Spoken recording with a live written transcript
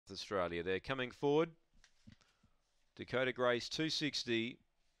South Australia. They're coming forward. Dakota Grace 260.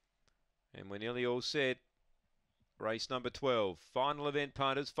 And we're nearly all set. Race number 12. Final event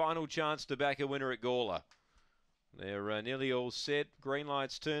punters. Final chance to back a winner at Gawler. They're nearly all set. Green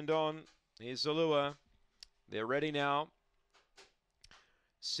lights turned on. Here's the lure. They're ready now.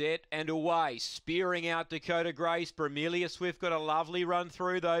 Set and away. Spearing out Dakota Grace. Bramelia Swift got a lovely run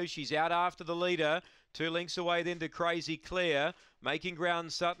through though. She's out after the leader. 2 lengths away then to Crazy Claire. Making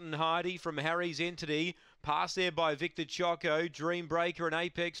ground Sutton Hardy from Harry's Entity. Passed there by Victor Choco. Dream Breaker and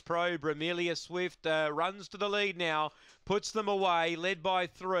Apex Pro. Bramelia Swift runs to the lead now. Puts them away. Led by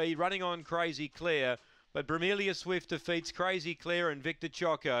 3. Running on Crazy Claire. But Bramelia Swift defeats Crazy Claire and Victor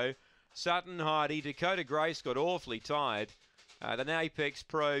Choco. Sutton Hardy. Dakota Grace got awfully tired. Then Apex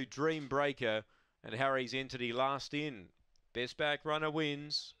Pro, Dream Breaker, and Harry's Entity last in. Best back runner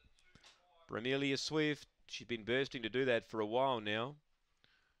wins. Bramelia Swift, she's been bursting to do that for a while now.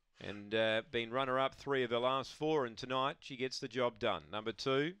 And been runner-up 3 of her last 4, and tonight she gets the job done. Number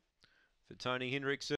 2 for Tony Hendrickson.